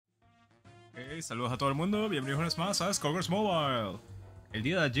Saludos a todo el mundo, bienvenidos una vez más a Skullgirls Mobile. El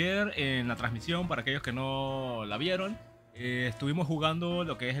día de ayer en la transmisión, para aquellos que no la vieron, estuvimos jugando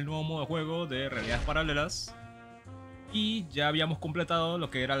lo que es el nuevo modo de juego de realidades paralelas y ya habíamos completado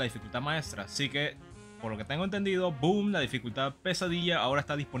lo que era la dificultad maestra, así que por lo que tengo entendido, boom, la dificultad pesadilla ahora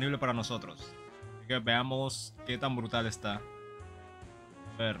está disponible para nosotros. Así que veamos qué tan brutal está.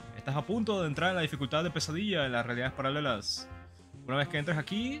 A ver, estás a punto de entrar en la dificultad de pesadilla en las realidades paralelas. Una vez que entres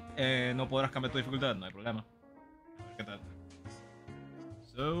aquí, no podrás cambiar tu dificultad, no hay problema. A ver qué tal.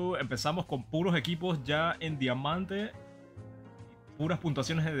 So, empezamos con puros equipos ya en diamante. Y puras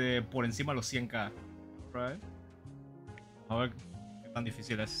puntuaciones de por encima de los 100k. Right. A ver qué tan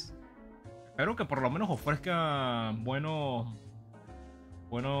difícil es. Espero que por lo menos ofrezca buenos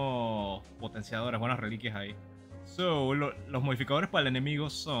potenciadores, buenas reliquias ahí. So, los modificadores para el enemigo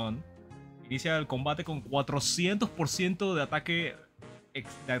son: inicia el combate con 400% de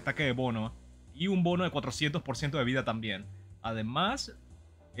ataque de bono y un bono de 400% de vida también. Además,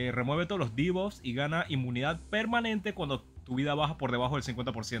 remueve todos los debuffs y gana inmunidad permanente cuando tu vida baja por debajo del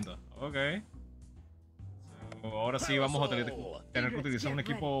 50%. Ok. So, ahora sí vamos a tener que utilizar un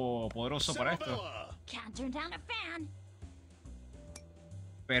equipo poderoso para esto.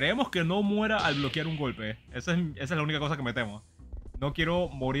 Esperemos que no muera al bloquear un golpe. Esa es la única cosa que me temo. No quiero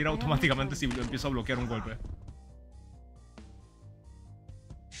morir automáticamente si empiezo a bloquear un golpe.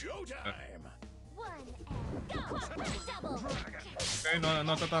 Ok,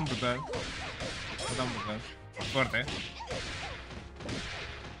 no está tan brutal. No está tan brutal. Por suerte.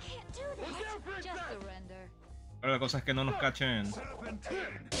 Pero la cosa es que no nos cachen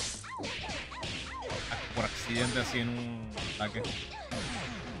por accidente así en un ataque.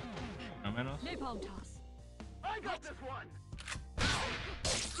 No menos.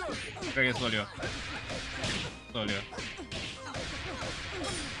 Ok, eso dolió. Dolió.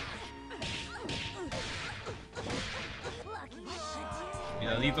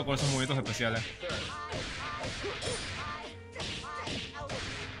 Cuidadito con esos movimientos especiales.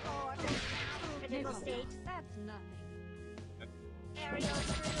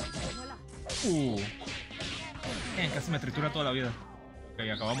 Casi me tritura toda la vida. Ok,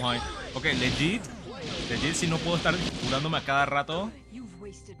 acabamos ahí. Ok, legit si no puedo estar curándome a cada rato.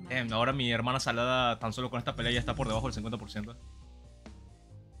 Ahora mi hermana salada tan solo con esta pelea ya está por debajo del 50%.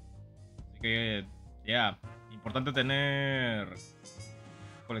 Así que, ya, importante tener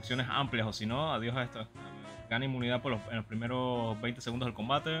colecciones amplias, o si no, adiós a esto. Gana inmunidad en los primeros 20 segundos del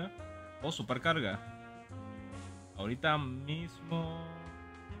combate o supercarga. Ahorita mismo,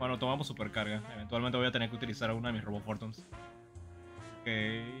 bueno, tomamos supercarga. Eventualmente voy a tener que utilizar alguna de mis robofortunes. Ok,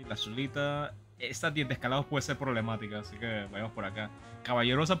 la azulita. Esta dientes escalados puede ser problemática, así que vayamos por acá.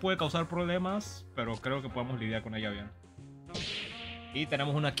 Caballerosa puede causar problemas, pero creo que podemos lidiar con ella bien. Y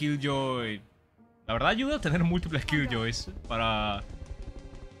tenemos una Killjoy. La verdad ayuda a tener múltiples Killjoys para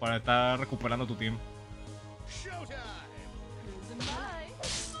estar recuperando tu team.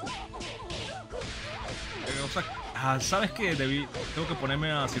 O sea, ¿sabes qué? Tengo que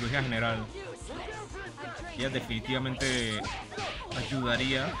ponerme a cirugía general. Ella definitivamente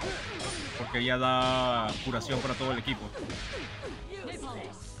ayudaría, porque ella da curación para todo el equipo.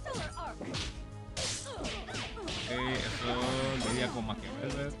 Eso lidia con magia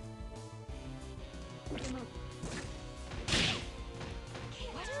velvet.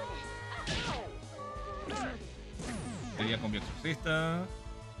 Lidia con bioexorcista.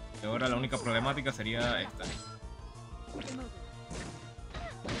 Y ahora la única problemática sería esta.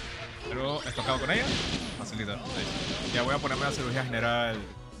 Pero esto acabo con ella. Facilito. Sí. Ya voy a ponerme la cirugía general.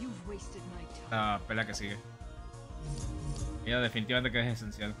 La pelea que sigue. Ella definitivamente que es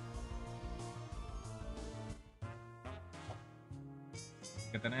esencial.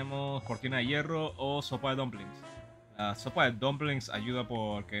 Que tenemos cortina de hierro o sopa de dumplings. La sopa de dumplings ayuda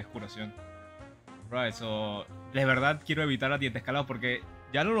porque es curación. Right, so de verdad quiero evitar a dientes escalados porque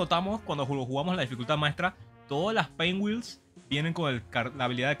ya lo notamos cuando jugamos en la dificultad maestra. Todas las pain wheels vienen con la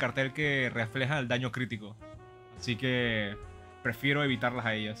habilidad de cartel que refleja el daño crítico. Así que prefiero evitarlas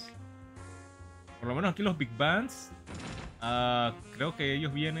a ellas. Por lo menos aquí los Big Bands, creo que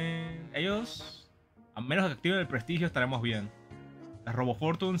ellos vienen... Ellos, a menos que activen el prestigio, estaremos bien. Las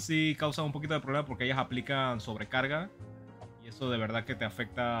Robofortune sí causan un poquito de problema porque ellas aplican sobrecarga. Y eso de verdad que te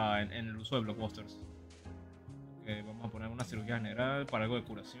afecta en el uso de blockbusters. Okay, vamos a poner una cirugía general para algo de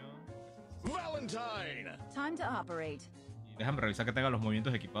curación. Y déjame revisar que tenga los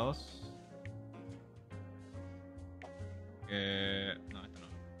movimientos equipados. No, esto no.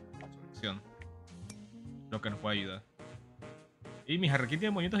 Surrección. Lo que nos puede ayudar. ¿Y mis Aqui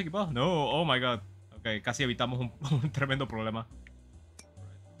tienen movimientos equipados? No, oh my god. Ok, casi evitamos un tremendo problema.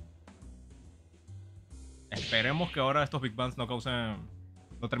 Esperemos que ahora estos Big Bangs no causen...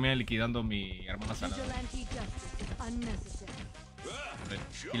 No terminen liquidando mi hermana salada.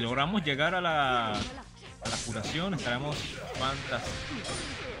 Si logramos llegar a la curación, estaremos fantásticos.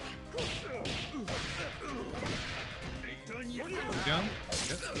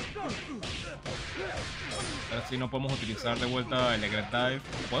 Ahora sí no podemos utilizar de vuelta el Egret Dive.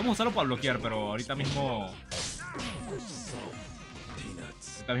 Podemos usarlo para bloquear, pero ahorita mismo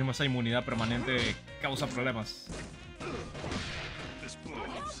esa inmunidad permanente causa problemas.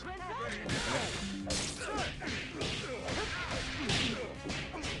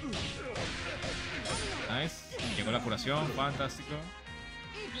 Nice. Llegó la curación, fantástico.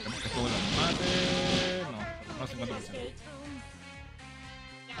 Tenemos que todo lo mate. No 50%.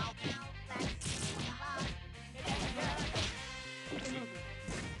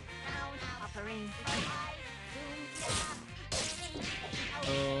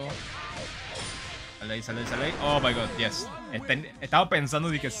 Sale ahí. Oh my god, yes. Estaba pensando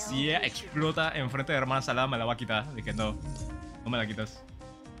de que si ella explota enfrente de hermana salada me la va a quitar. De que no me la quitas.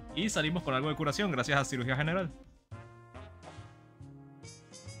 Y salimos con algo de curación gracias a cirugía general.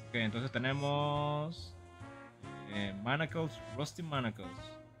 Ok, entonces tenemos Manacles, Rusty Manacles.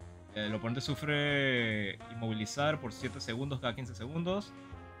 El oponente sufre inmovilizar por 7 segundos cada 15 segundos.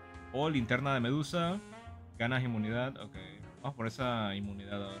 O linterna de medusa. Ganas inmunidad. Ok, vamos por esa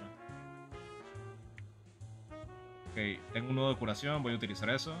inmunidad ahora. Ok, tengo un nudo de curación, voy a utilizar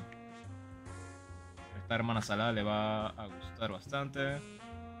eso. Esta hermana salada le va a gustar bastante.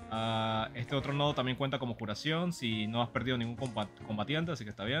 Este otro nodo también cuenta como curación si no has perdido ningún combatiente, así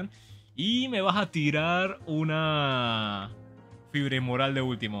que está bien. Y me vas a tirar una fibra inmoral de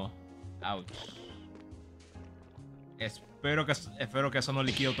último. Ouch. Espero que eso no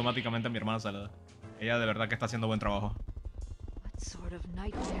liquide automáticamente a mi hermana salada. Ella de verdad que está haciendo buen trabajo. What sort of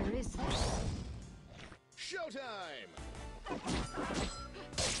nightmare is this? Showtime!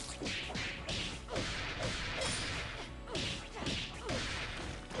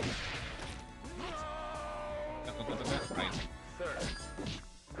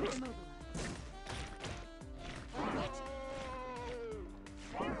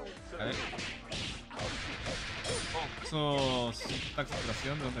 Esos attacks de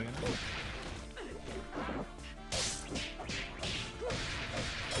curación, ¿de dónde vienen?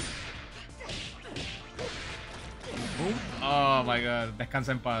 Oh my god,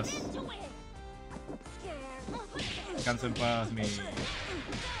 descansa en paz. Descansa en paz, mi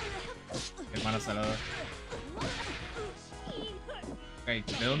hermana salada. Ok,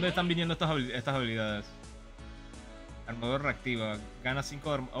 ¿de dónde están viniendo estas habilidades? Armadura reactiva, gana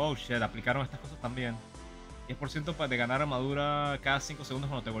 5 de oh shit, aplicaron estas cosas también. 10% de ganar armadura cada 5 segundos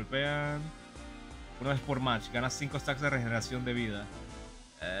cuando te golpean. Una vez por match, ganas 5 stacks de regeneración de vida.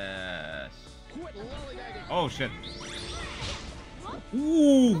 Oh shit.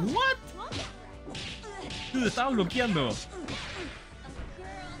 What? Dude, estaba bloqueando.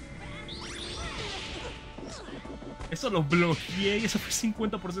 Eso lo bloqueé y eso fue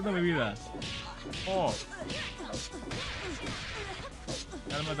 50% de mi vida. Oh.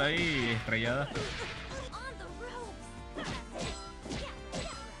 Cálmate ahí, estrellada.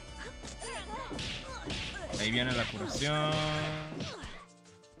 Ahí viene la curación.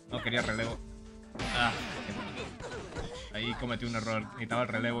 No quería relevo. Ah, ahí cometí un error. Necesitaba el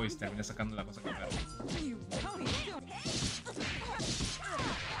relevo y terminé sacando la cosa que era.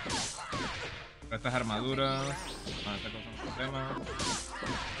 Estas armaduras. Ah, esta cosa es un problema.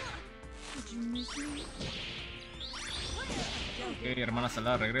 Ok, hermana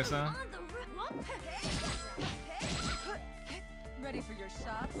salada regresa. Ready for your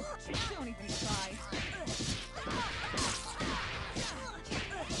shot? Don't even try.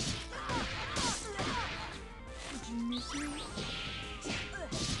 Did you miss me?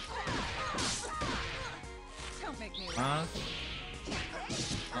 Don't make me Más.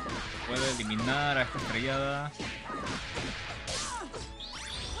 No, se puede eliminar a esta estrellada.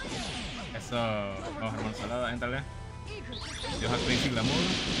 Eso. Vamos, hermana salada, éntrale. Dios al Crazy Glamour.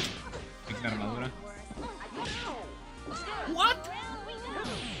 Pick la armadura. What?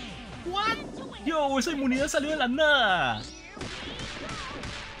 What? Yo, esa inmunidad salió de la nada.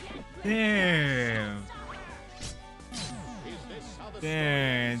 Damn.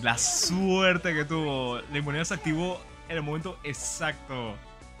 Damn. La suerte que tuvo. La inmunidad se activó en el momento exacto.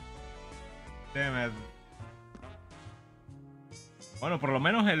 Damn it. Bueno, por lo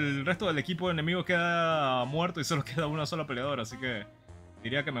menos el resto del equipo enemigo queda muerto y solo queda una sola peleadora, así que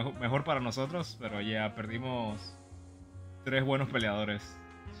diría que mejor para nosotros, pero ya perdimos 3 buenos peleadores.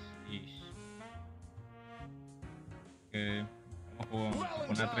 Vamos a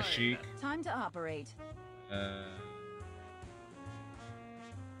poner 3 chic. Time to operate.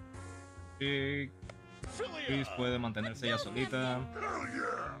 Sí, Chris puede mantenerse ella solita.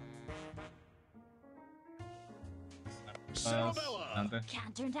 Adelante.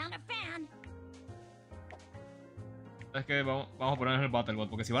 Es que vamos a poner el Battle Bot,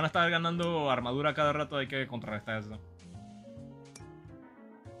 porque si van a estar ganando armadura cada rato hay que contrarrestar eso.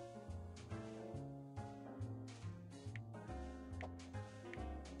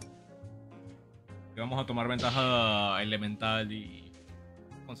 Y vamos a tomar ventaja elemental y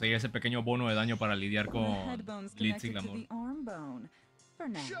conseguir ese pequeño bono de daño para lidiar con Blitz y Glamour.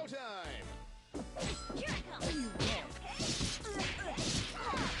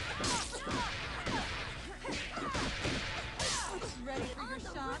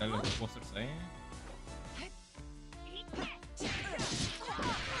 Están los posters ahí.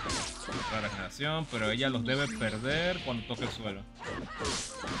 La regeneración, pero ella los debe perder cuando toque el suelo.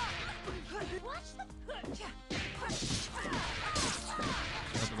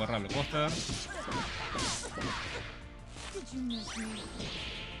 Vamos a tomar los posters.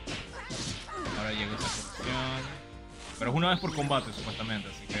 Ahora llega esa posición. Pero es una vez por combate, supuestamente,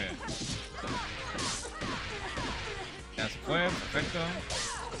 así que... Ya se fue, perfecto.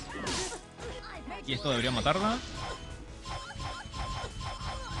 Y esto debería matarla.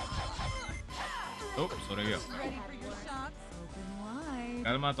 Sobrevivió.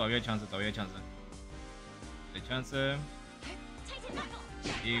 Calma, todavía hay chance, todavía hay chance. Hay chance.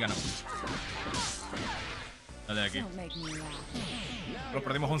 Y ganamos. Dale de aquí. Solo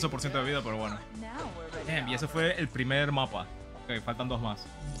perdimos 11% de vida, pero bueno. Bien, y ese fue el primer mapa. Ok, faltan dos más.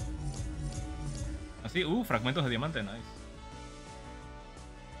 Así, fragmentos de diamante, nice.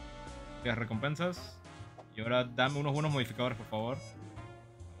 Las recompensas. Y ahora dame unos buenos modificadores, por favor.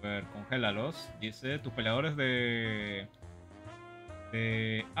 A ver, congélalos. Dice, tus peleadores de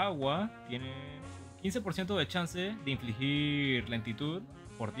agua tienen 15% de chance de infligir lentitud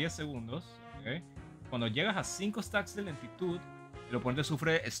por 10 segundos. ¿Okay? Cuando llegas a 5 stacks de lentitud, el oponente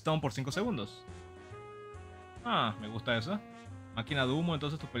sufre stun por 5 segundos. Ah, me gusta eso. Máquina de humo,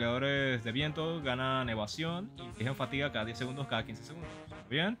 entonces tus peleadores de viento ganan evasión y infligen fatiga cada 10 segundos, cada 15 segundos.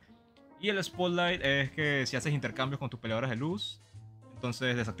 Bien. Y el Spotlight es que si haces intercambios con tus peleadores de luz,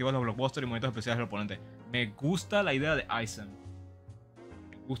 entonces desactivas los blockbusters y movimientos especiales del oponente. Me gusta la idea de Aizen.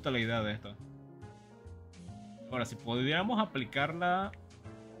 Me gusta la idea de esto. Ahora, si pudiéramos aplicarla...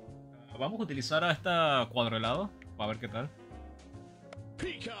 Vamos a utilizar a esta cuadrelado para ver qué tal.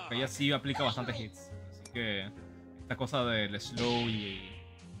 Porque ella sí aplica bastantes hits. Así que esta cosa del slow y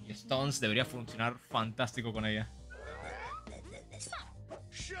stuns debería funcionar fantástico con ella.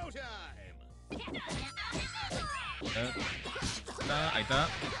 Ahí está.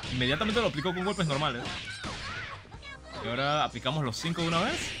 Inmediatamente lo aplicó con golpes normales. Y ahora aplicamos los 5 de una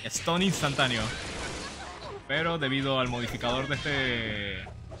vez. Stun instantáneo. Pero debido al modificador de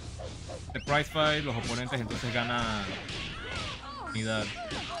Prize Fight, los oponentes entonces ganan unidad.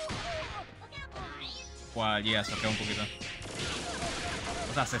 Guau, ya, sortea un poquito.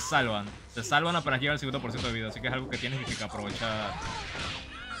 O sea, se salvan. Se salvan apenas llega al 50% de vida. Así que es algo que tienes que aprovechar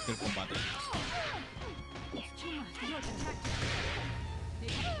del combate.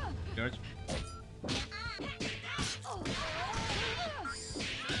 George.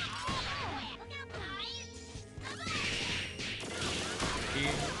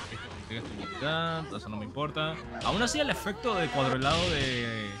 Consigues tu unidad, eso no me importa. Aún así el efecto de cuadrilado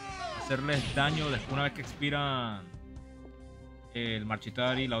de hacerles daño una vez que expiran el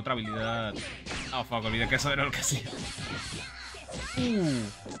marchitar y la otra habilidad. Ah, fuck, olvidé que eso era lo que hacía.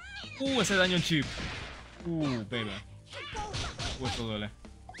 Ese daño en chip. Baby. Esto duele.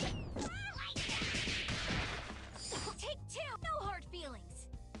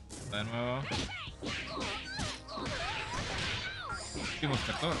 De nuevo. Último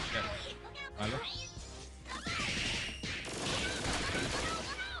extractor. Vale.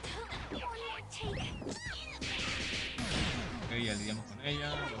 Ok, ya lidiamos con ella.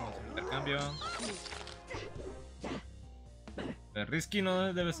 Vamos a hacer un intercambio. El risky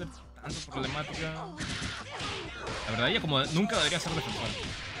no debe ser tanto problemática. La verdad, ella como nunca debería ser defensora.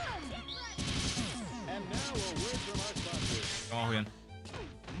 Vamos bien.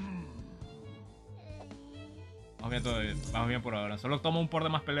 Vamos bien todavía. Vamos bien por ahora. Solo tomo un par de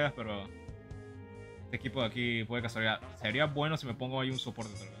más peleas, pero este equipo de aquí puede casualidad. Sería bueno si me pongo ahí un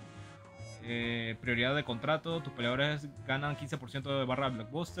soporte tal vez. Prioridad de contrato. Tus peleadores ganan 15% de barra de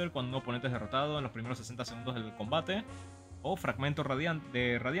blockbuster cuando un oponente es derrotado en los primeros 60 segundos del combate. O fragmento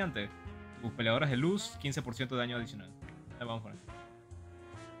radiante. Tus peleadores de luz, 15% de daño adicional. Vamos por ahí.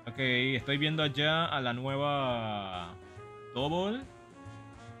 Ok, estoy viendo allá a la nueva Double.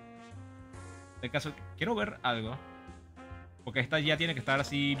 De caso, quiero ver algo. Porque esta ya tiene que estar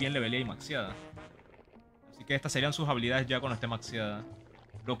así bien leveleada y maxiada. Así que estas serían sus habilidades ya cuando esté maxiada.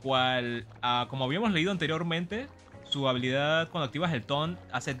 Lo cual, como habíamos leído anteriormente, su habilidad cuando activas el ton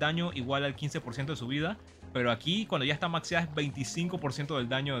hace daño igual al 15% de su vida. Pero aquí, cuando ya está maxiada, es 25% del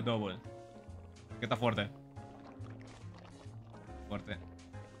daño de double. Que está fuerte. Fuerte.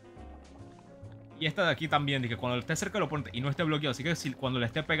 Y esta de aquí también, que cuando esté cerca del oponente y no esté bloqueado, así que si cuando le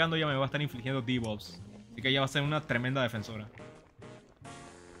esté pegando ya me va a estar infligiendo debuffs. Así que ella va a ser una tremenda defensora.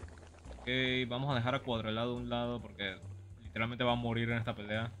 Ok, vamos a dejar a Cuadralado de un lado porque literalmente va a morir en esta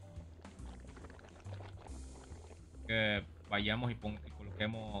pelea. Que vayamos y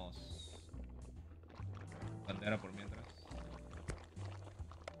coloquemos bandera por mientras.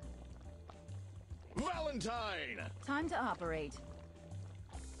 Valentine. Time to operate.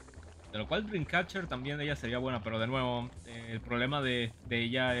 De lo cual Dreamcatcher también ella sería buena, pero de nuevo, el problema de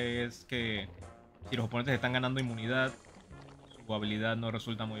ella es que si los oponentes están ganando inmunidad, su habilidad no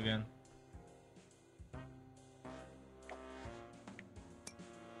resulta muy bien.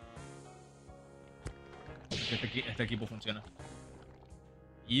 Este equipo funciona.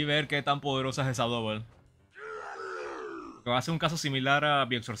 Y ver qué tan poderosa es esa double. Que va a ser un caso similar a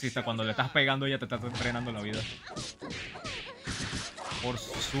Bioexorcista, cuando le estás pegando ella te está entrenando la vida. Por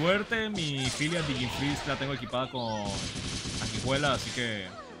suerte mi filia Digifreeze la tengo equipada con sanguijuela, así que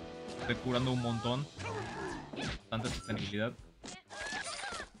estoy curando un montón. Bastante sostenibilidad.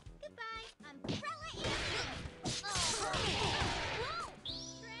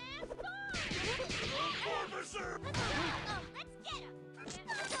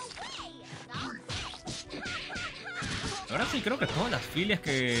 Ahora sí creo que todas las filias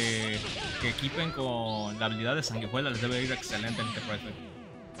que equipen con la habilidad de sanguijuela les debe ir excelente en este proyecto.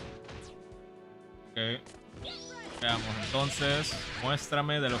 Ok. Veamos entonces.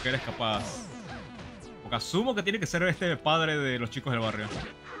 Muéstrame de lo que eres capaz. Porque asumo que tiene que ser este padre de los chicos del barrio.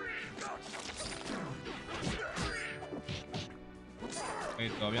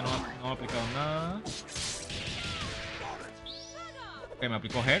 Ok, todavía no ha aplicado nada. Ok, me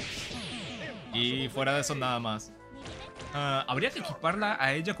aplicó Hex. Y fuera de eso nada más. Habría que equiparla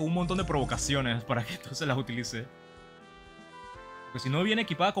a ella con un montón de provocaciones para que entonces las utilice. Porque si no viene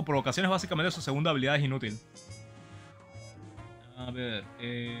equipada con provocaciones, básicamente su segunda habilidad es inútil. A ver,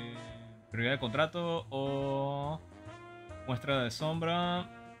 prioridad de contrato o muestra de sombra.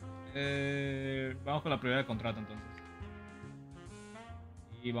 Vamos con la prioridad de contrato entonces.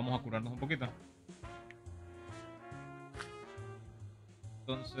 Y vamos a curarnos un poquito.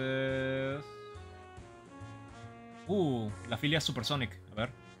 Entonces... la filia Supersonic. A ver.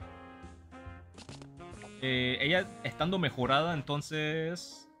 Ella estando mejorada,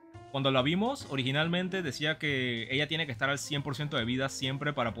 entonces... Cuando la vimos, originalmente decía que ella tiene que estar al 100% de vida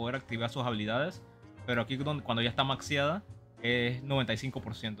siempre para poder activar sus habilidades. Pero aquí cuando ya está maxiada, es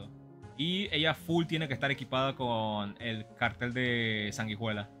 95%. Y ella full tiene que estar equipada con el cartel de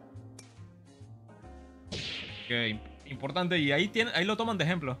sanguijuela. Ok, importante. Y ahí lo toman de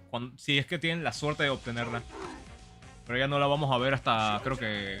ejemplo. Si es que tienen la suerte de obtenerla. Pero ya no la vamos a ver hasta, creo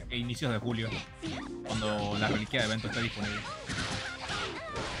que, a inicios de julio. Cuando la reliquia de evento esté disponible.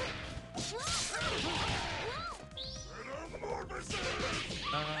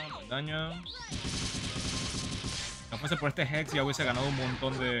 Daño. Si no fuese por este Hex ya hubiese ganado un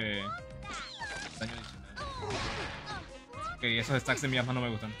montón de daño adicional. Ok, esos stacks de miasma no me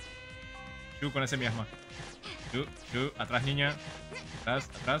gustan. Shu con ese miasma. Shu, atrás niña.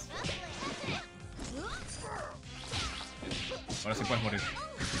 Atrás. Ahora sí puedes morir.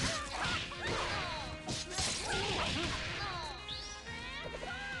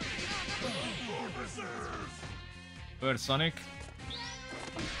 A ver, Sonic.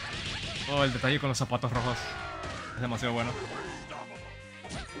 Oh, el detalle con los zapatos rojos. Es demasiado bueno.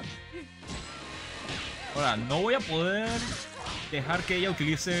 Ahora, no voy a poder dejar que ella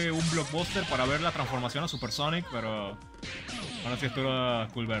utilice un blockbuster para ver la transformación a Super Sonic, pero... Ahora sí estuvo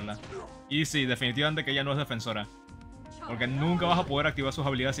cool verla. Y sí, definitivamente que ella no es defensora. Porque nunca vas a poder activar sus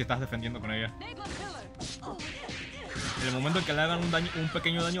habilidades si estás defendiendo con ella. En el momento en que le hagan un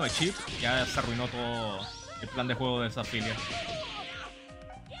pequeño daño de chip, ya se arruinó todo el plan de juego de esa filia.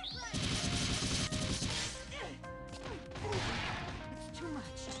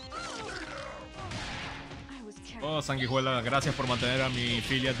 Oh, sanguijuela, gracias por mantener a mi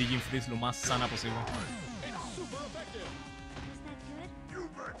filia Digifreeze lo más sana posible.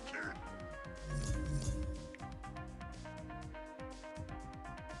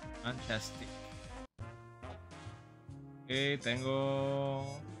 Fantastic. Ok,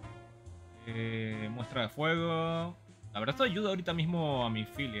 tengo... muestra de fuego. La verdad esto ayuda ahorita mismo a mi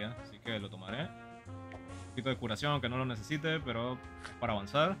filia, así que lo tomaré. Un poquito de curación, aunque no lo necesite, pero para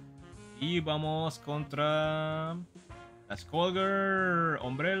avanzar. Y vamos contra la Skullgirls,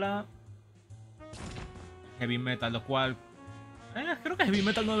 Umbrella, Heavy Metal, lo cual creo que Heavy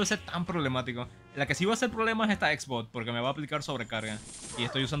Metal no debe ser tan problemático. La que sí va a ser problema es esta Xbox, porque me va a aplicar sobrecarga. Y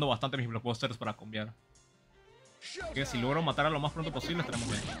estoy usando bastante mis blockbusters para cambiar. Así que si logro matar a lo más pronto posible, estaremos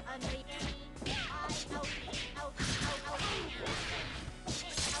bien.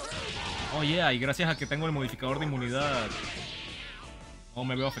 Oh yeah, y gracias a que tengo el modificador de inmunidad, no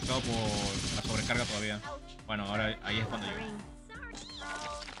me veo afectado por la sobrecarga todavía. Bueno, ahora ahí es cuando yo.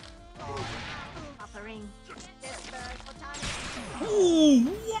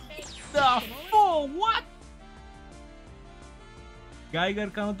 What the fuck? What?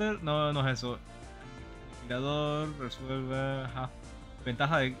 Geiger counter, no, no es eso. Aniquilador, resuelve, ajá.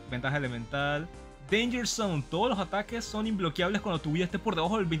 Ventaja elemental. Danger Zone, todos los ataques son imbloqueables cuando tu vida esté por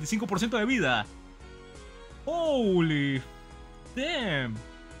debajo del 25% de vida. Holy damn.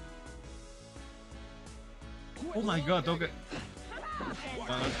 Oh my god, tengo que...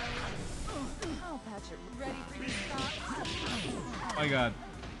 Oh my god.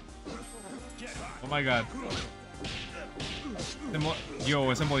 Oh my god.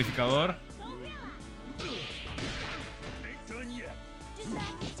 Yo, ese modificador.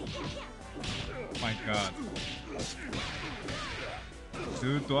 Oh my god.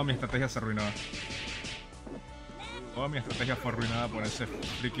 Dude, toda mi estrategia se arruinó. Toda mi estrategia fue arruinada por ese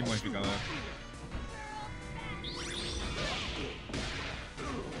freaking modificador.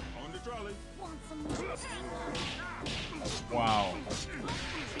 Wow.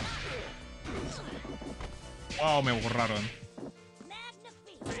 Wow, me borraron.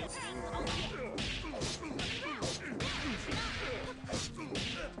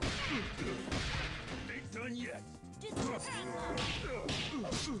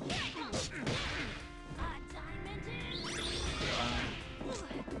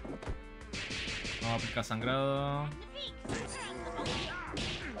 Vamos a aplicar sangrado.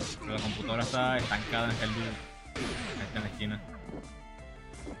 Pero la computadora está estancada en el loop. Ahí está en la esquina.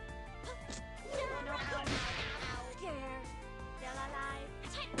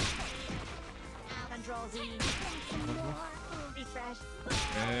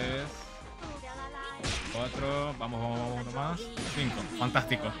 Tres, 4, vamos, uno más. 5,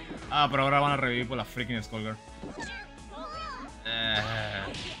 fantástico. Ah, pero ahora van a revivir por la freaking Skullgirls.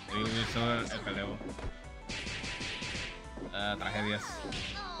 Hizo el peleo. Tragedias.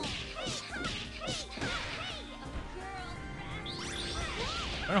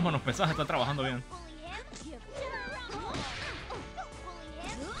 Bueno, manos pesadas, está trabajando bien.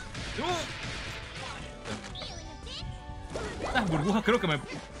 Estas burbujas creo que me...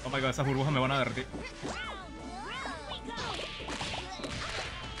 Oh my god, esas burbujas me van a derretir.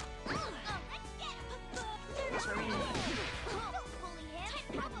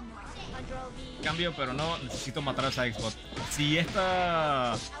 Cambio, pero no necesito matar a esa Xbox. Si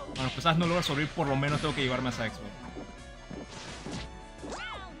esta... Bueno, pesadas no logra sobrevivir, por lo menos tengo que llevarme a esa Xbox.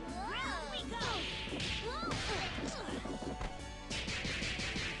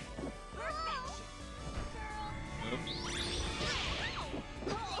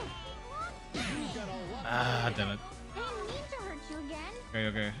 Ah, damn it.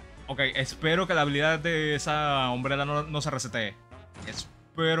 Ok, espero que la habilidad de esa Umbrella no se resetee.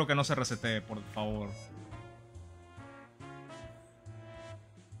 Espero que no se resetee, por favor.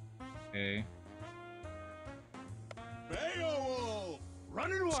 Ok.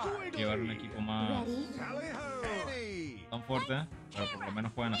 Llevar un equipo más tan fuerte, pero por lo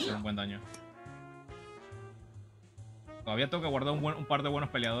menos pueden hacer un buen daño. Todavía tengo que guardar un par de buenos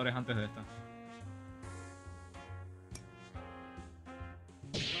peleadores antes de esta.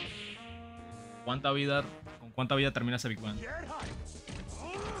 ¿Con cuánta vida termina ese Big Bang?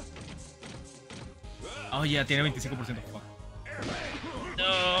 Oh, ya, tiene 25%. Fuck.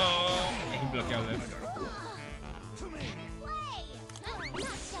 No, es imbloqueable.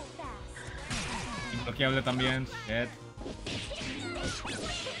 Imbloqueable también. Shit.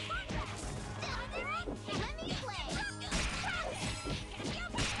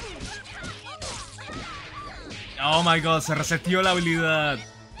 Oh my god, se reseteó la habilidad.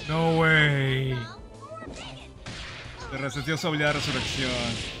 No way. Se reseteó su habilidad de resurrección.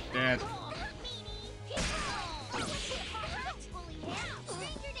 Dead.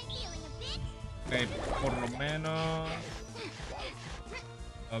 Ok, por lo menos...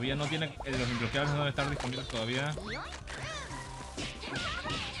 Todavía no tiene... los imbloqueables no deben estar disponibles todavía.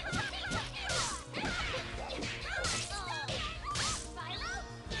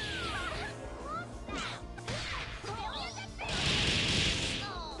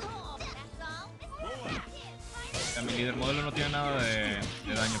 sea, mi líder modelo no tiene nada de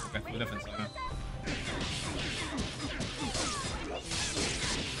daño porque es full defensora.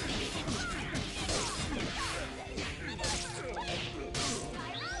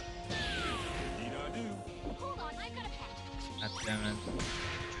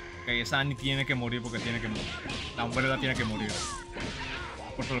 Ok, esa Annie tiene que morir porque tiene que morir. La Umbrella tiene que morir.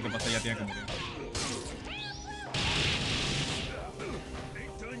 Por todo lo que pasa, ella tiene que morir.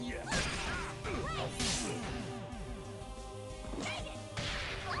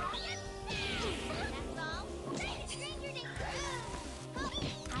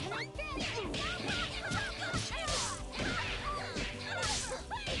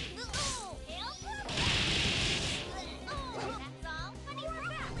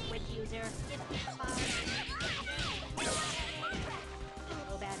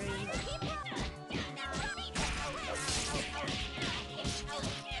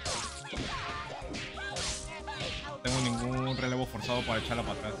 No tengo ningún relevo forzado para echarla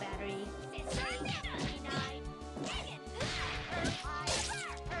para atrás.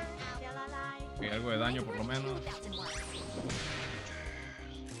 Ok, algo de daño por lo menos.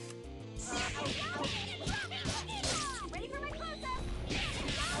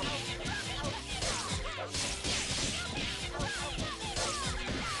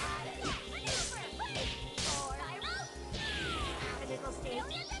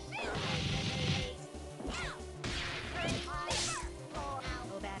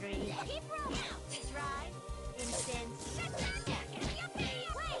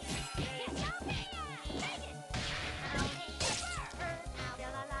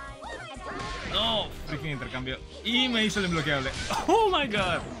 No, freaking intercambio. Y me hizo el imbloqueable. Oh my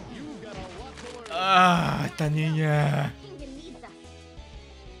god. Ah, esta niña.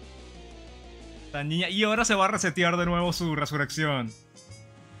 Esta niña. Y ahora se va a resetear de nuevo su resurrección.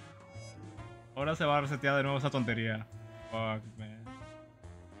 Ahora se va a resetear de nuevo esa tontería. Fuck, man.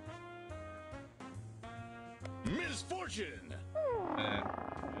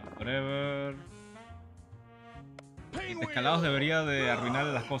 Forever. Escalados debería de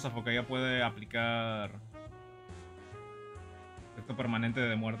arruinarle las cosas porque ella puede aplicar efecto permanente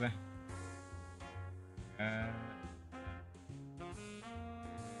de muerte.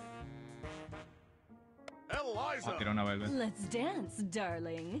 Vamos a tirar una Velvet. Let's dance,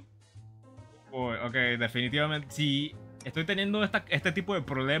 darling. Uy, ok, definitivamente. Si estoy teniendo este tipo de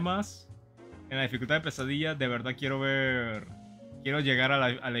problemas en la dificultad de pesadilla, de verdad quiero ver. Quiero llegar a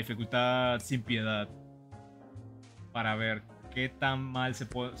la dificultad sin piedad. Para ver qué tan mal se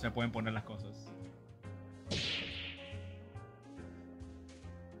pueden poner las cosas.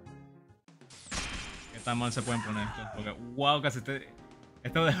 Qué tan mal se pueden poner esto. Porque, wow, casi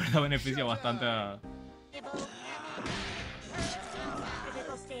esto de verdad beneficia bastante a...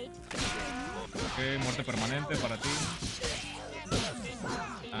 Ok, muerte permanente para ti.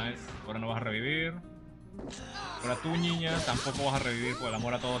 Nice. Ahora no vas a revivir. Ahora tú, niña, tampoco vas a revivir. Por el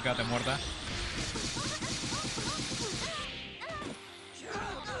amor a todo, quédate muerta.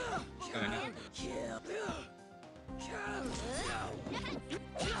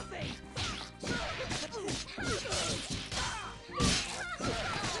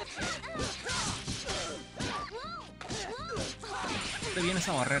 ¿Dónde viene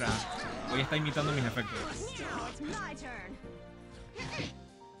esa barrera? Hoy está imitando mis efectos.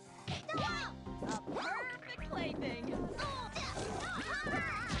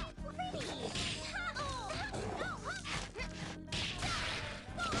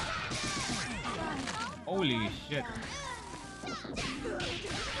 Holy shit.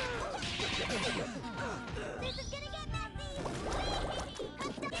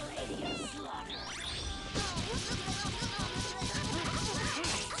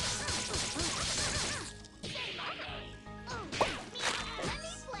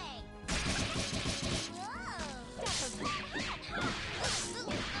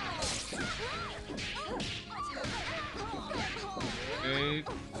 Okay.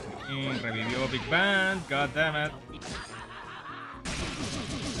 Y revivió Big Bang, god damn it.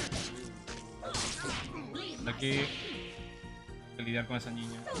 Aquí hay que lidiar con esa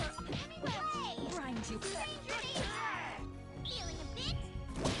niña.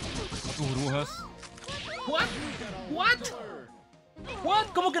 Tus brujas. What? What? What?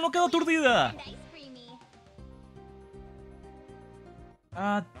 ¿Cómo que no quedó aturdida?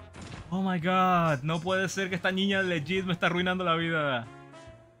 Ah, oh my god, no puede ser que esta niña legit me está arruinando la vida.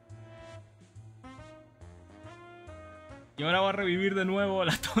 Y ahora va a revivir de nuevo a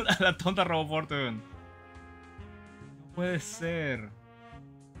la tonta Robofortune. No puede ser.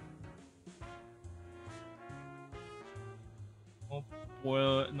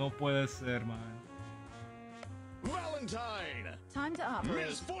 No puede ser, man. Valentine. Time to operate.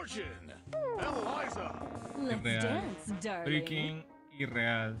 Misfortune. Eliza. Let's Irreal. dance, darling. Freaking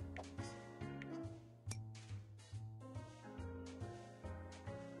irreal.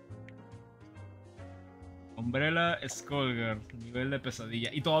 Umbrella Skullgirls, nivel de pesadilla.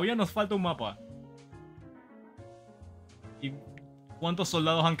 Y todavía nos falta un mapa. ¿Y cuántos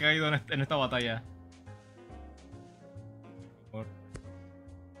soldados han caído en esta batalla? Por favor.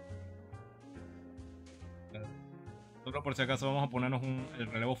 Nosotros por si acaso vamos a ponernos el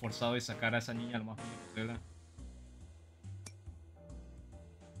relevo forzado y sacar a esa niña lo más pronto posible.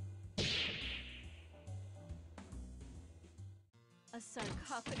 A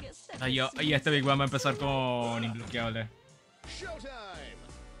sarcophagus that Y este Big Bang va a empezar con imbloqueable. Showtime.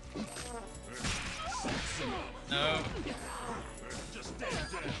 No. Just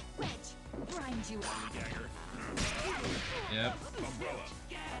stand down. grind you up. Dagger. Yep. Umbrella.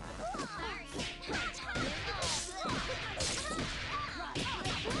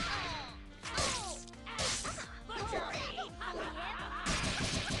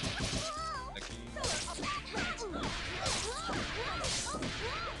 Aquí.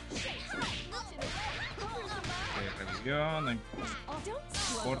 Revivió, no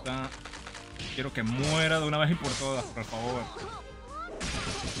importa. Quiero que muera de una vez y por todas, por favor.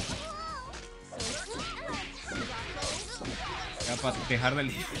 Ya para dejar de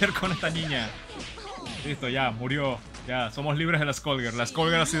lidiar con esta niña. Listo, ya, murió. Ya, somos libres de la Skullgirl. La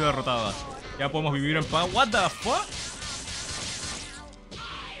Skullgirl ha sido derrotada. Ya podemos vivir en paz. What the fuck?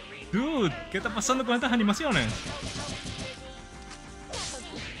 Dude, ¿qué está pasando con estas animaciones?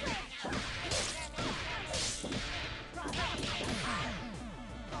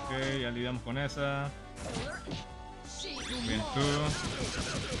 Ok, ya lidiamos con esa. Bien, tú.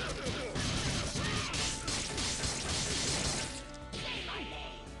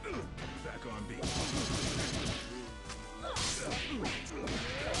 Back on beat.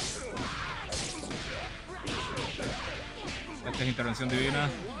 Esta es intervención divina.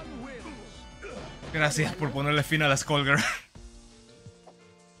 Gracias por ponerle fin a la Skullgirl.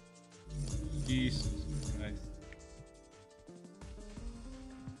 Jesus Christ.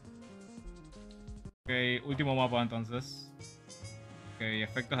 Ok, último mapa entonces. Ok,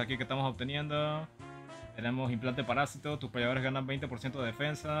 efectos aquí que estamos obteniendo. Tenemos implante parásito, tus peleadores ganan 20% de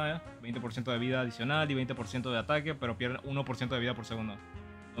defensa, 20% de vida adicional y 20% de ataque, pero pierden 1% de vida por segundo.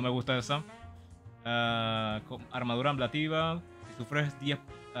 No me gusta esa. Armadura ablativa. Si sufres 10,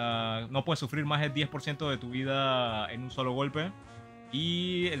 no puedes sufrir más del 10% de tu vida en un solo golpe.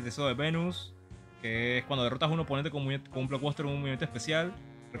 Y el deseo de Venus, que es cuando derrotas a un oponente con un blockbuster o un movimiento especial,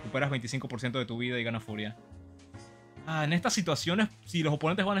 recuperas 25% de tu vida y ganas furia. En estas situaciones, si los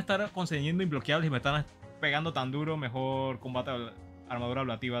oponentes van a estar concediendo imbloqueables y me están pegando tan duro, mejor combate armadura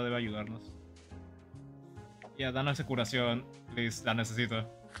ablativa debe ayudarnos. Ya, danos esa curación, please, la necesito.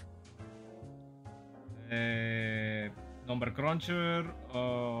 Number Cruncher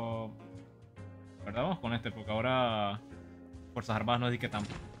o... ¿Verdad? Vamos con este, porque ahora Fuerzas Armadas no es de que tan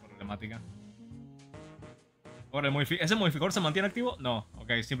problemática. Ahora, ¿ese modificador se mantiene activo? No,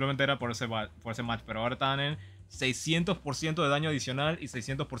 ok, simplemente era por ese match, pero ahora están en 600% de daño adicional y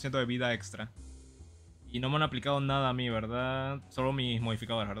 600% de vida extra. Y no me han aplicado nada a mí, ¿verdad? Solo mis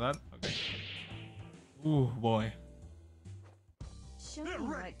modificadores, ¿verdad? Ok. Boy. Show me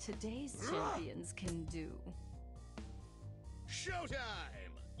what today's champions can do.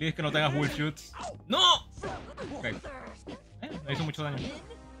 Showtime. Dices que no tengas Wolf Shoots. ¡No! Ok. No hizo mucho daño.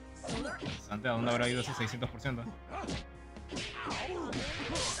 Interesante, ¿a dónde habrá ido ese 600%?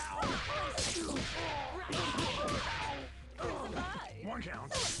 One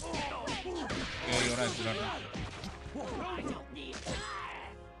count. Ok, hora de curarlo.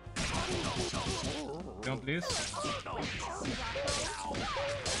 Come, please.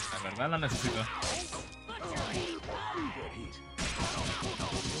 La verdad la necesito.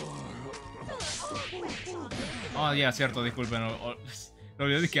 Ya, cierto, disculpen. Lo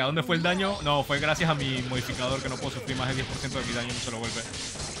olvidé, que ¿a dónde fue el daño? No, fue gracias a mi modificador que no puedo sufrir más del 10% de mi daño en un solo golpe.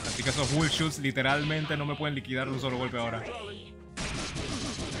 Así que esos Wolf Shoots literalmente no me pueden liquidar de un solo golpe ahora.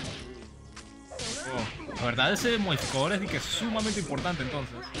 La verdad, ese modificador es de que es sumamente importante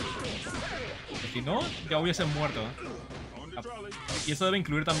entonces. Porque si no, ya hubiesen muerto. Y eso debe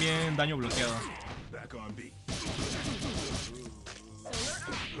incluir también daño bloqueado. Back on beat.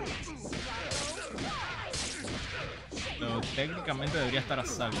 Pero técnicamente debería estar a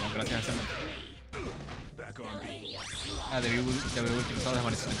salvo gracias a ese Back on beat. debería utilizar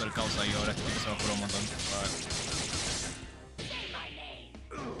desvanecimiento del caos ahí ahora. Esto se va a curar un montón.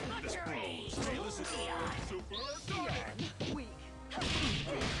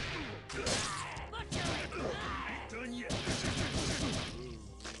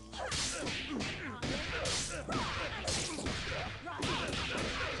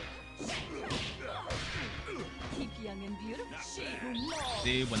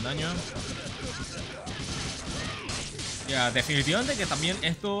 Sí, buen daño. Ya, definitivamente que también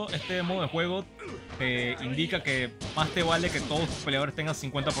este modo de juego te indica que más te vale que todos tus peleadores tengan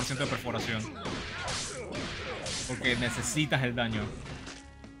 50% de perforación. Porque necesitas el daño.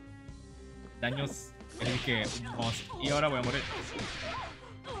 Daños es el que must. Y ahora voy a morir.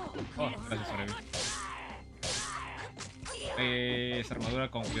 Oh, gracias, sobreviví. Esa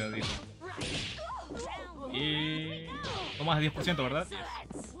armadura con cuidadito. Y... no más de 10%, ¿verdad?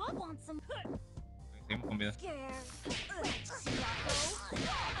 Seguimos con vida.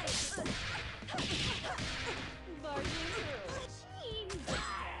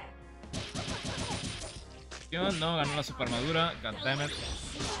 No, ganó la super armadura. Goddammit.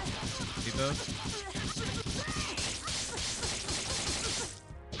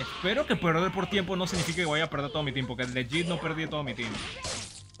 Espero que perder por tiempo no signifique que vaya a perder todo mi team, porque legit no perdí todo mi team.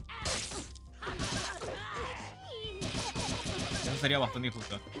 Eso sería bastante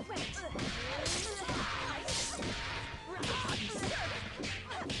injusto.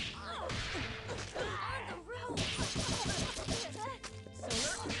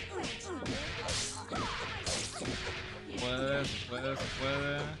 Se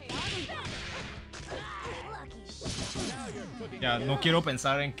puede. Ya, no quiero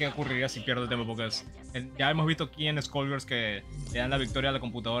pensar en qué ocurriría si pierdo el tiempo, porque ya hemos visto aquí en Skullgirls que le dan la victoria a la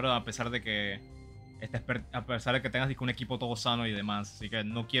computadora a pesar de que tengas un equipo todo sano y demás. Así que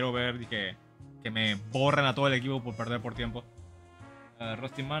no quiero ver que me borren a todo el equipo por perder por tiempo.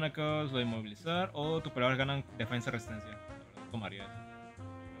 Rusty Manacles, voy a inmovilizar. O tus peleadores ganan defensa y resistencia. Tomaría eso.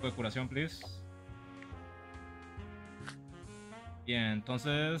 Un poco de curación, please. Bien,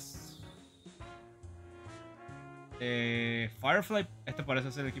 entonces... Firefly, este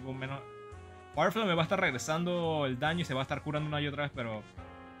parece ser el equipo menos... Firefly me va a estar regresando el daño y se va a estar curando una y otra vez, pero...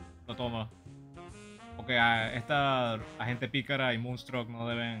 lo toma. Porque esta agente pícara y Moonstruck no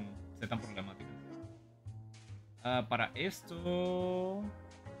deben ser tan problemáticas. Para esto...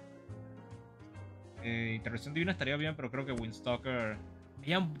 intervención divina estaría bien, pero creo que Windstalker...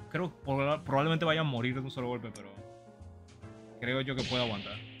 probablemente vayan a morir de un solo golpe, pero... creo yo que puedo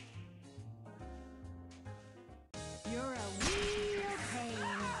aguantar.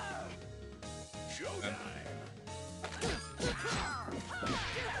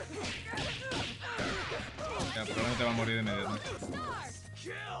 Ya, probablemente va a morir de inmediato.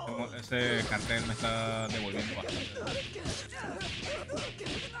 Ese cartel me está devolviendo bastante.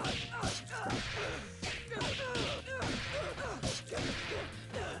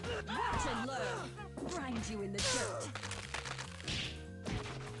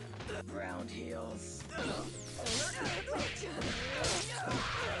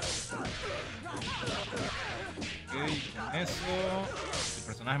 Ok, con eso, el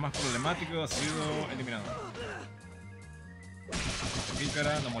personaje más problemático ha sido eliminado.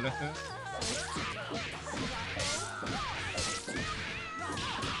 Pícara, no molestes.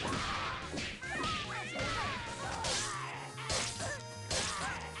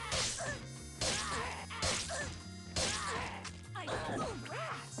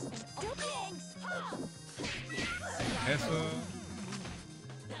 Eso.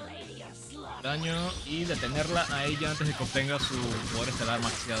 Daño y detenerla a ella antes de que obtenga su poder estelar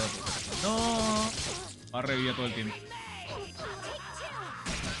maxiado. No, va a revivir todo el tiempo.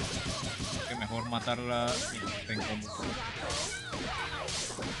 Que mejor matarla mientras esté en combo.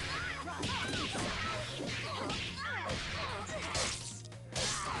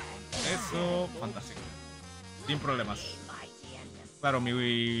 Eso, fantástico. Sin problemas. Claro,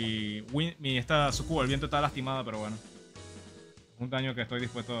 esta sucuba del viento está lastimada, pero bueno. Un daño que estoy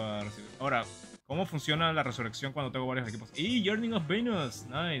dispuesto a recibir. Ahora, ¿cómo funciona la resurrección cuando tengo varios equipos? ¡Y Yearning of Venus!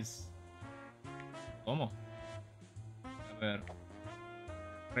 Nice. ¿Cómo? A ver.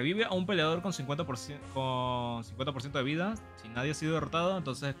 Revive a un peleador con 50% de vida. Si nadie ha sido derrotado,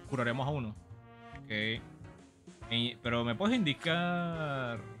 entonces curaremos a uno. Ok. Pero ¿me puedes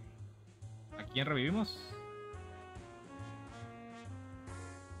indicar a quién revivimos?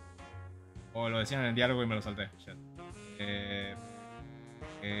 O lo decían en el diálogo y me lo salté. Shit.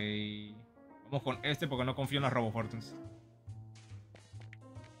 Ok. Vamos con este porque no confío en las Robo Fortunes.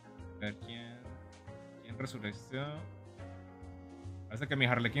 A ver quién resurreció. Parece que mi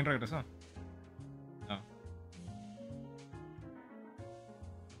Harlequin regresó. No.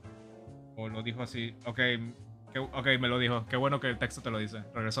 O lo dijo así. Ok, me lo dijo. Qué bueno que el texto te lo dice.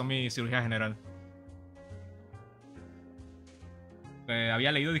 Regresó mi cirugía general.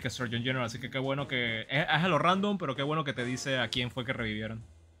 Había leído que Surgeon General, así que qué bueno que... Es a lo random, pero qué bueno que te dice a quién fue que revivieron.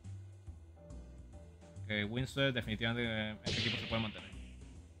 Ok, Winston, definitivamente este equipo se puede mantener.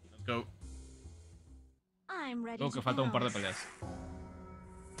 Let's go. Creo que falta un par de peleas.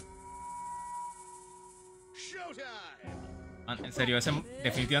 Showtime. En serio,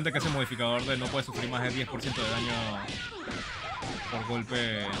 definitivamente que ese modificador de no puede sufrir más de 10% de daño por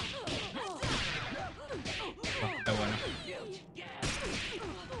golpe. Bastante bueno.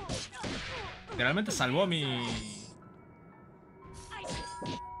 Literalmente salvó mi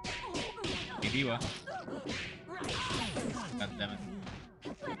diva.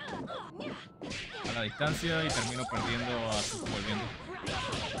 A la distancia y termino perdiendo a su volviendo.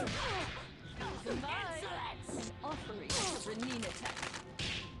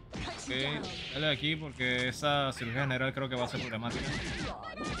 Ok, dale aquí porque esa cirugía general creo que va a ser problemática.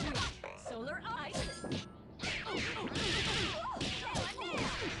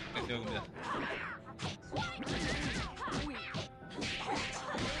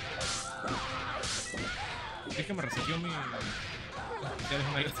 Es que me reseteó mi... Ya les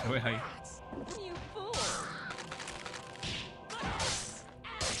una y otra vez ahí.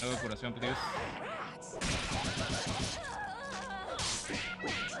 Algo de curación, please.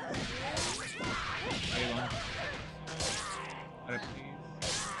 Ahí vamos. Vale, please.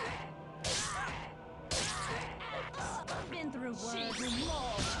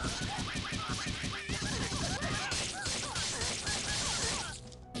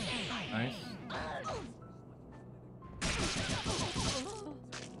 Nice.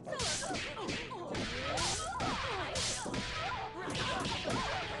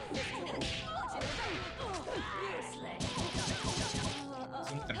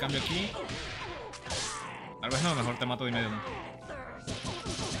 Es un intercambio aquí. Tal vez no, mejor te mato de inmediato.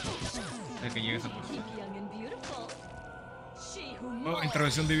 Desde que llegue esa posición. Oh,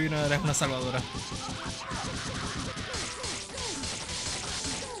 intervención divina, eres una salvadora.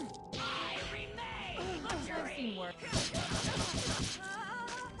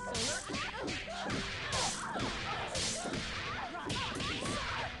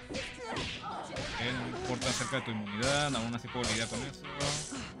 No importa acerca de tu inmunidad, aún así puedo lidiar con eso.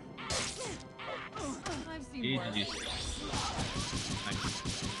 Y GG. Nice.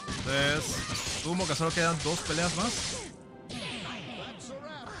 Entonces, asumo que solo quedan 2 peleas más.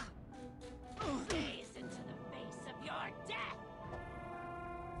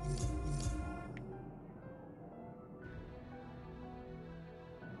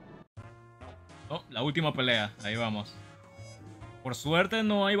 Oh, la última pelea, ahí vamos. Por suerte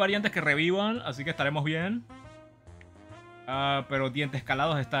no hay variantes que revivan, así que estaremos bien. Pero dientes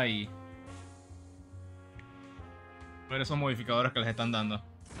calados está ahí. A ver esos modificadores que les están dando.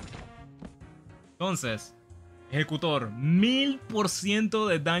 Entonces, ejecutor, 1000%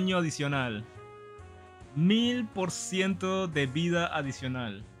 de daño adicional. 1000% de vida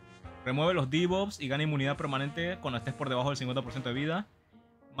adicional. Remueve los debuffs y gana inmunidad permanente cuando estés por debajo del 50% de vida.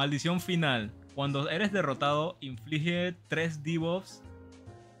 Maldición final. Cuando eres derrotado, inflige 3 debuffs,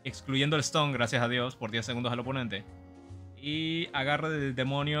 excluyendo el stun, gracias a Dios, por 10 segundos al oponente. Y agarre del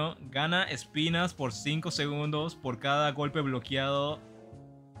demonio, gana espinas por 5 segundos por cada golpe bloqueado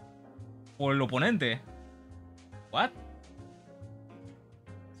por el oponente. ¿What?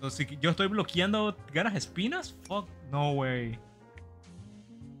 So, si yo estoy bloqueando, ¿ganas espinas? Fuck, no way.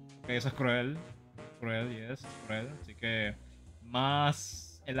 Ok, eso es cruel. Cruel, yes, cruel. Así que más...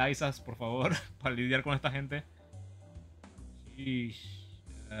 Elizas, por favor, para lidiar con esta gente. Sheesh.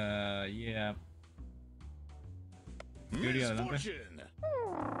 Yeah. Fury, adelante.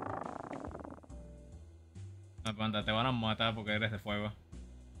 No, panda, te van a matar porque eres de fuego.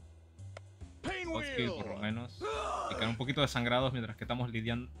 Aqui, por lo menos. Y quedan un poquito desangrados mientras que estamos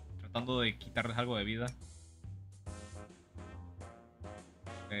lidiando, tratando de quitarles algo de vida.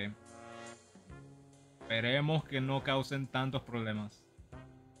 Ok. Esperemos que no causen tantos problemas.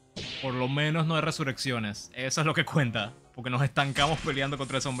 Por lo menos no hay resurrecciones. Eso es lo que cuenta. Porque nos estancamos peleando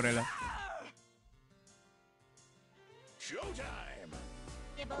contra esa umbrella.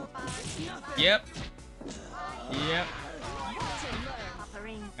 Yep. Yep.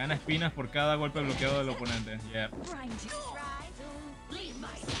 Gana espinas por cada golpe bloqueado del oponente. Yep.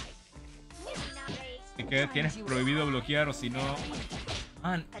 Así que tienes prohibido bloquear o si no...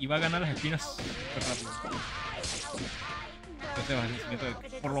 Ah, y va a ganar las espinas súper rápido.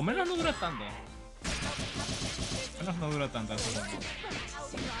 Por lo menos no dura tanto. Por lo menos no dura tanto.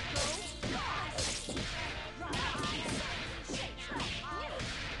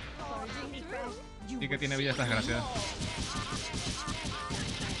 Sí que tiene vida esta desgraciada.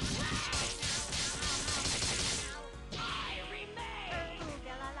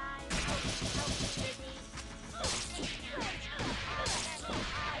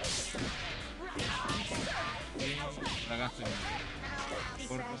 Tragaste.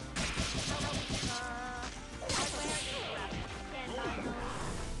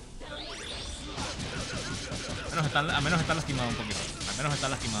 al menos está lastimado un poquito. Al menos está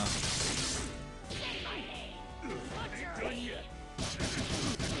lastimado.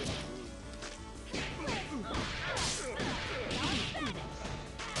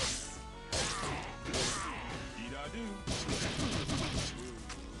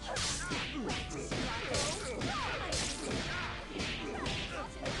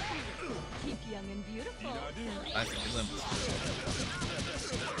 Keep young and beautiful. Ah, sí, eso es.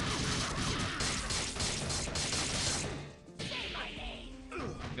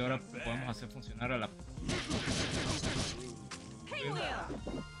 Y ahora podemos hacer funcionar a la...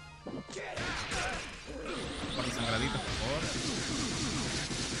 Por los sangraditos, por favor.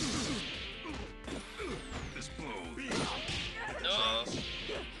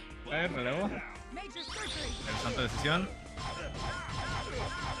 Relevo. Interesante decisión.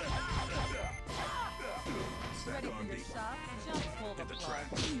 Ready for your shot? Just pull the plug.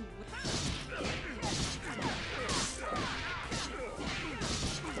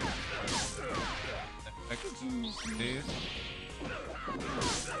 This.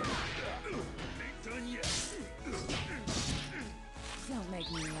 Don't make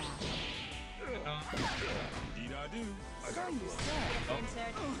me laugh.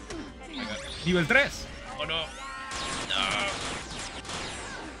 Nivel 3. Oh no.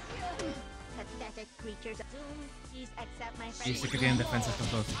 Pathetic creatures of doom, please accept my Dice que tienen defensa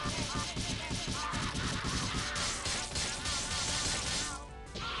estos dos.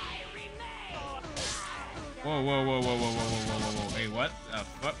 Whoa, whoa, whoa, whoa, whoa, whoa, whoa, whoa, whoa. Hey, what?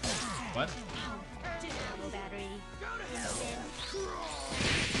 Fuck? What? battery.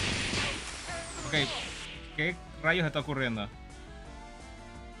 Ok, ¿qué rayos está ocurriendo?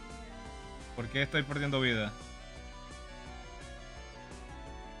 ¿Por qué estoy perdiendo vida?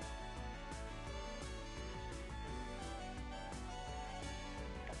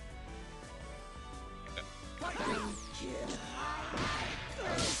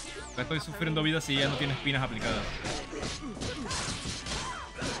 Estoy sufriendo vida si ya no tiene espinas aplicadas.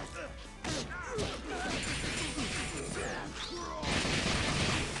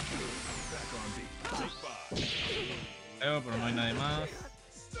 Pero no hay nadie más.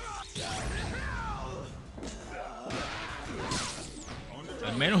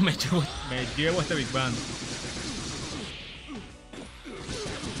 Al menos me llevo este Big Bang.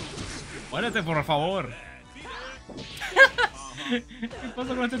 Muérete, por favor. ¿Qué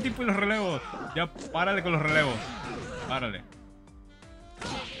pasa con este tipo y los relevos? Ya, párale con los relevos. Párale.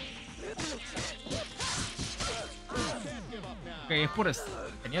 Ok, es por...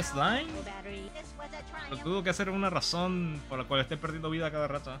 ¿Tenía slime? Pero tuvo que hacer una razón por la cual esté perdiendo vida cada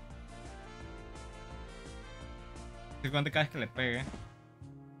rato. Básicamente cada vez que le pegue.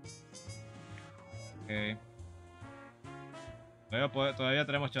 Ok. Todavía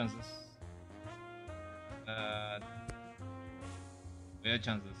tenemos chances. Todavía hay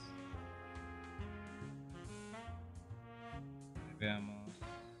chances. Veamos.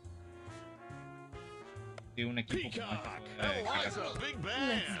 Sí, un equipo como este puede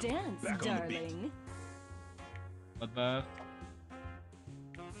Let's dance, darling. What the...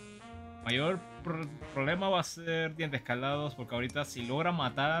 Mayor problema va a ser dientes calados, porque ahorita si logra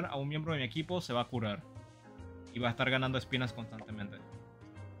matar a un miembro de mi equipo se va a curar y va a estar ganando espinas constantemente.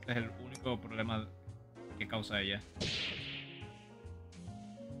 Este es el único problema que causa ella.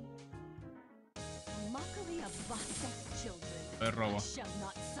 Mockery of Basset's children. Lo robo. Shall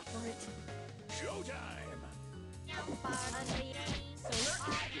not suffer it.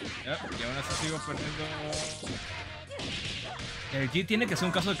 Yep, y aún así sigo perdiendo. El G tiene que ser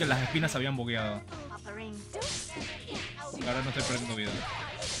un caso de que las espinas se habían bugueado. Ahora no estoy perdiendo vida.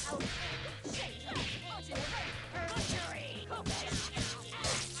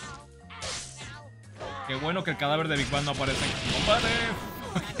 Qué bueno que el cadáver de Big Bang no aparece. ¡Compadre!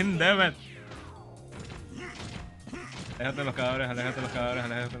 ¡Fucking damn it! Aléjate de los cadáveres, aléjate de los cadáveres,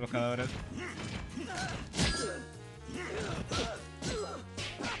 aléjate de los cadáveres.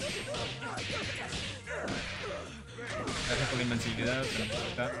 Gracias por la invencibilidad,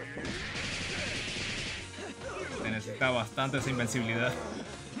 se necesita bastante esa invencibilidad.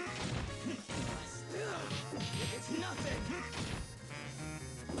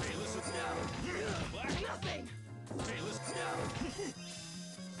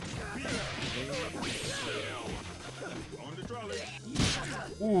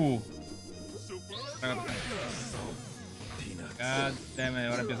 God damn it,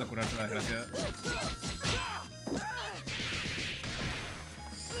 ahora empieza a curarse la desgraciada.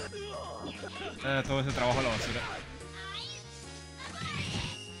 Todo ese trabajo a la basura.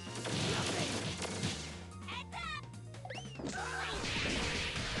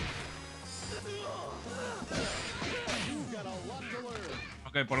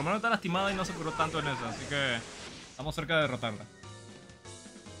 Ok, por lo menos está lastimada y no se curó tanto en eso, así que estamos cerca de derrotarla.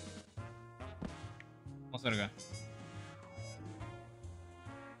 Estamos cerca.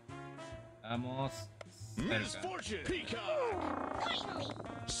 Estamos cerca. Misfortune. Peacock.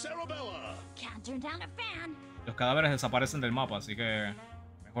 Cerebella. Can't turn down a fan. Los cadáveres desaparecen del mapa, así que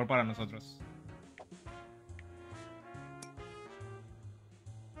mejor para nosotros.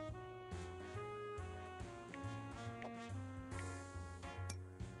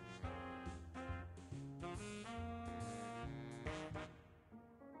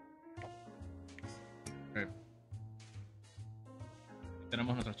 Okay.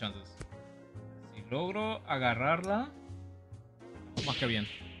 Tenemos nuestras chances. Si logro agarrarla, más que bien.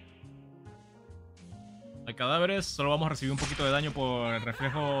 Hay cadáveres, solo vamos a recibir un poquito de daño por el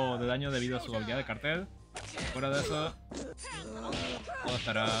reflejo de daño debido a su habilidad de cartel. Fuera de eso, todo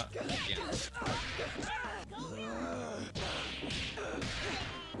estará bien.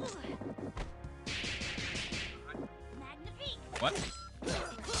 What?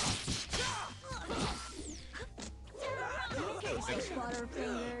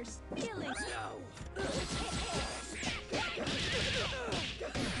 Butterfingers.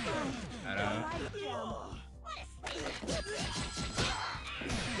 Ahora.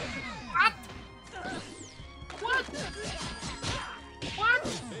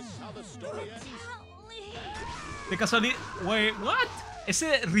 De casualidad, wait, what?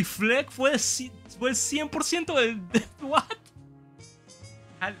 Ese reflect fue el 100% del what?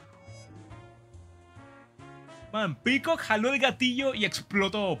 Man, Peacock jaló el gatillo y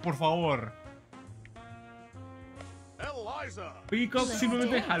explotó, por favor. Eliza. Peacock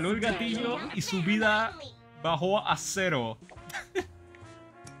simplemente jaló el gatillo y su vida bajó a 0.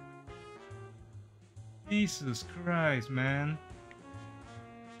 Jesus Christ, man.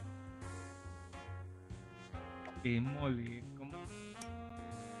 Qué mole. ¿Cómo?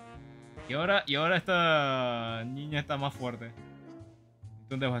 Y ahora esta niña está más fuerte.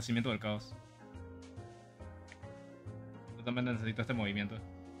 Es un desvanecimiento del caos. Yo también necesito este movimiento.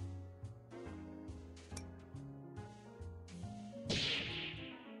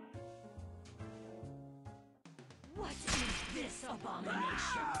 What is this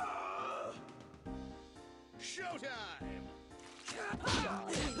abomination? Showtime.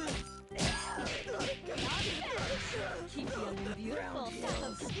 Keep young and beautiful.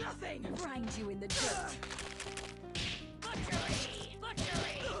 Nothing. Grind you in the dirt. Butchery!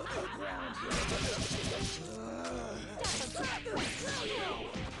 Butchery!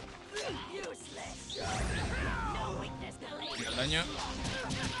 Useless. No weakness delayed. Tira el daño.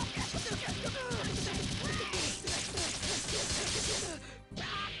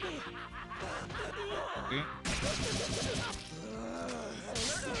 Okay.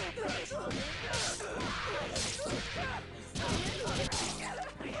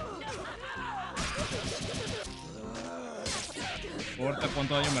 No importa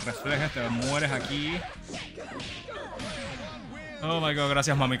cuánto daño me reflejes, te mueres aquí. Oh my god,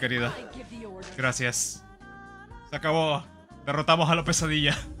 gracias mami querida. Gracias. Se acabó. Derrotamos a la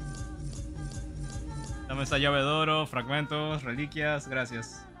pesadilla. Dame esa llave de oro, fragmentos, reliquias,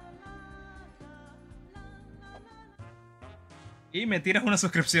 gracias. Y me tiras una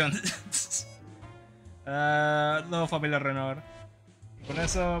suscripción. No, familia Renor. Con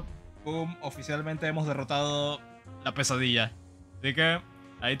eso, boom, oficialmente hemos derrotado la pesadilla. Así que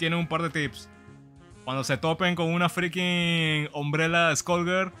ahí tienen un par de tips. Cuando se topen con una freaking Umbrella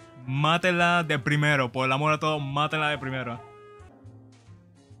Skullgirl, mátenla de primero. Por el amor a todo, mátenla de primero.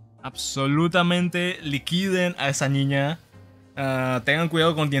 Absolutamente liquiden a esa niña. Tengan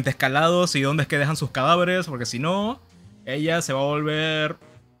cuidado con dientes calados y dónde es que dejan sus cadáveres, porque si no, ella se va a volver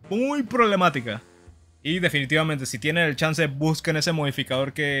muy problemática. Y definitivamente, si tienen el chance, busquen ese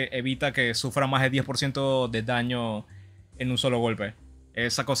modificador que evita que sufra más de 10% de daño en un solo golpe.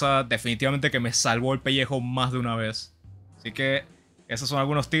 Esa cosa definitivamente que me salvó el pellejo más de una vez. Así que esos son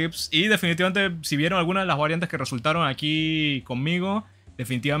algunos tips. Y definitivamente, si vieron algunas de las variantes que resultaron aquí conmigo,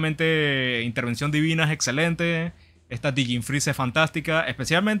 definitivamente Intervención Divina es excelente. Esta Digin Freeze es fantástica.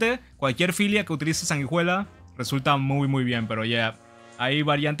 Especialmente cualquier filia que utilice Sanguijuela resulta muy muy bien. Pero ya, hay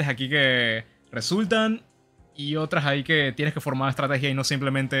variantes aquí que resultan y otras ahí que tienes que formar estrategia y no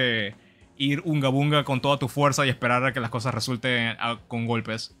simplemente ir unga bunga con toda tu fuerza y esperar a que las cosas resulten con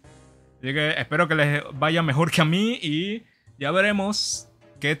golpes. Así que espero que les vaya mejor que a mí y ya veremos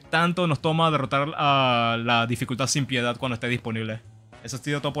qué tanto nos toma derrotar a la dificultad sin piedad cuando esté disponible. Eso ha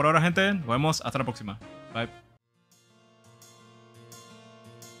sido todo por ahora, gente. Nos vemos hasta la próxima. Bye.